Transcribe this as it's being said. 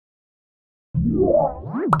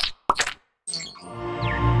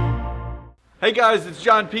Hey guys, it's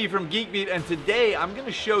John P from Geek Beat, and today I'm going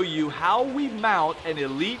to show you how we mount an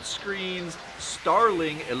Elite Screens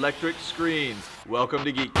Starling electric screens. Welcome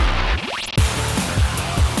to Geek Beat.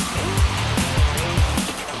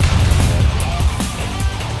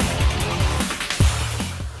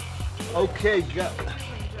 Okay,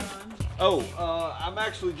 I'm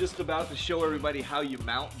actually just about to show everybody how you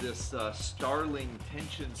mount this Starling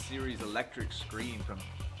Tension Series electric screen from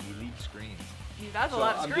Elite Screens. Dude, that's a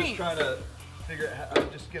lot of screens. I'm just trying to figure out how,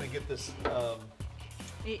 I'm just gonna get this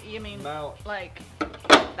you mean mount. like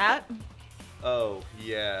that? Oh,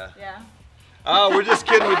 yeah. Yeah. Oh, we're just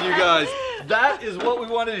kidding with you guys. That is what we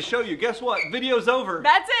wanted to show you. Guess what? Video's over.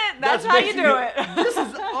 That's it. That's how you do it. This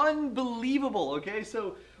is unbelievable, okay?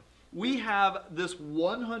 So we have this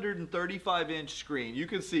 135-inch screen. You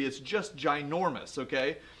can see it's just ginormous,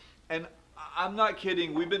 okay? And I'm not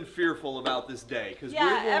kidding, we've been fearful about this day.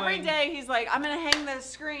 Every day he's like, I'm gonna hang this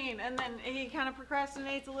screen, and then he kind of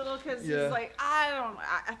procrastinates a little because he's like, I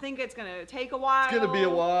think it's gonna take a while. It's gonna be a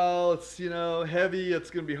while, it's, you know, heavy, it's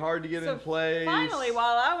gonna be hard to get in place. Finally,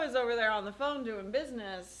 while I was over there on the phone doing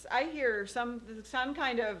business, I hear some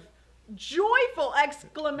kind of joyful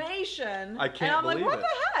exclamation. I can't believe it. And I'm like, what the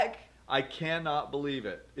heck? I cannot believe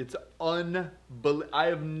it. It's unbelievable. I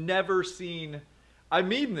have never seen, I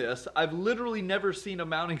mean this, I've literally never seen a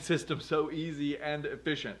mounting system so easy and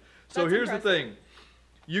efficient. So here's the thing.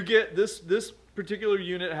 You get this particular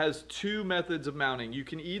unit has two methods of mounting. You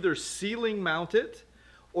can either ceiling mount it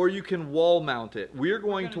or you can wall mount it. We're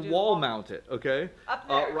going to wall mount it, okay? Up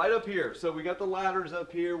there. Right up here. So we got the ladders up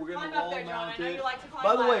here. We're going to wall there, mount John. I know it. you like to climb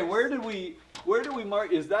By the way, ladders. where did we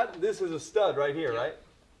mark? This is a stud right here, right?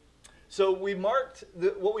 So we marked,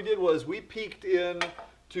 what we did was we peeked in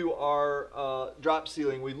to our drop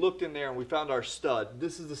ceiling. We looked in there and we found our stud.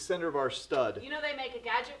 This is the center of our stud. You know they make a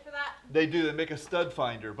gadget for that? They do, they make a stud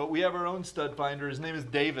finder, but we have our own stud finder. His name is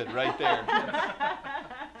David right there.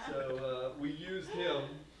 So we used him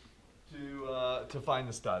to find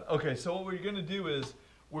the stud. Okay, so what we're gonna do is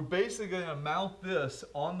we're basically gonna mount this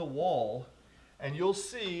on the wall, and you'll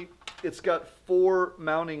see it's got 4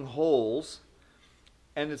 mounting holes.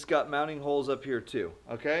 And it's got mounting holes up here too,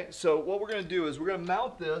 okay? So what we're gonna do is we're gonna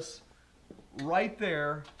mount this right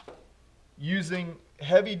there using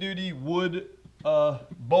heavy-duty wood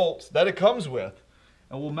bolts that it comes with,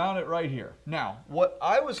 and we'll mount it right here. Now, what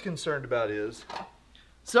I was concerned about is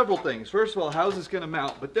several things. First of all, how's this gonna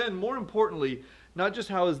mount? But then more importantly, not just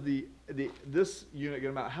how is this unit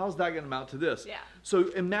gonna mount, how's that gonna mount to this? Yeah. So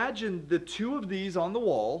imagine the 2 of these on the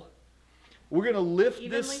wall. We're gonna lift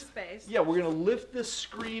evenly spaced. Yeah, we're gonna lift this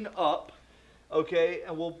screen up, okay,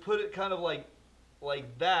 and we'll put it kind of like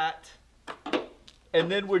that,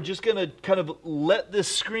 and then we're just gonna kind of let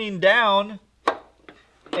this screen down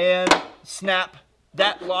and snap.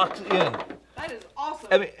 That locks in. That is awesome.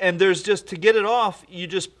 I mean, and there's just, to get it off, you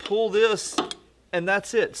just pull this, and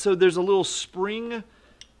that's it. So there's a little spring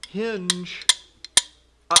hinge.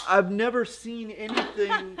 I've never seen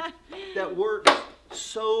anything that works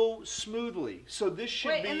so smoothly. So this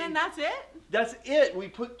should be. And then that's it? That's it. We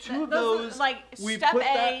put 2 of those. Like step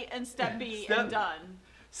A and step B and done.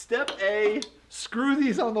 Step A, screw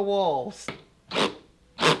these on the walls.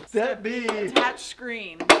 Step B, attach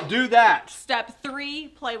screen. Do that. Step 3,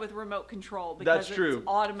 play with remote control because That's true. It's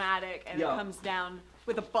automatic and it comes down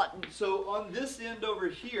with a button. So on this end over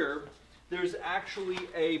here, there's actually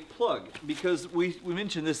a plug because we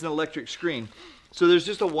mentioned this is an electric screen. So there's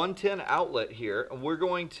just a 110 outlet here, and we're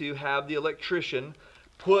going to have the electrician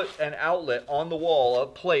put an outlet on the wall, a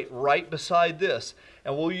plate right beside this,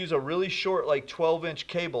 and we'll use a really short, like 12-inch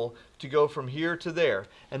cable to go from here to there.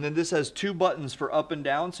 And then this has 2 buttons for up and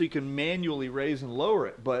down, so you can manually raise and lower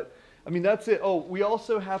it. But I mean, that's it. Oh, we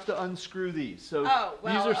also have to unscrew these. So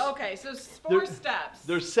these are, okay, so 4 steps.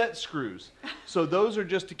 They're set screws. So those are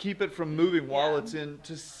just to keep it from moving while it's in,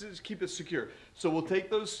 to keep it secure. So we'll take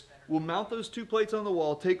those. We'll mount those 2 plates on the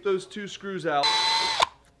wall, take those 2 screws out,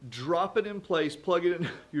 drop it in place, plug it in,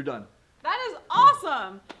 you're done. That is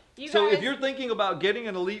awesome. So if you're thinking about getting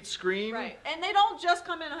an Elite screen. Right, and they don't just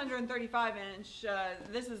come in 135-inch,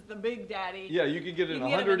 this is the big daddy. Yeah, you can get it in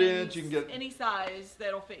 100-inch, you can get any size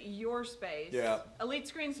that'll fit your space. Yeah.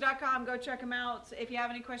 EliteScreens.com, go check them out. If you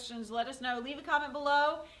have any questions, let us know. Leave a comment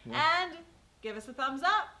below and give us a thumbs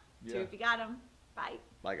up. Too if you got them. Bye.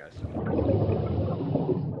 Bye, guys.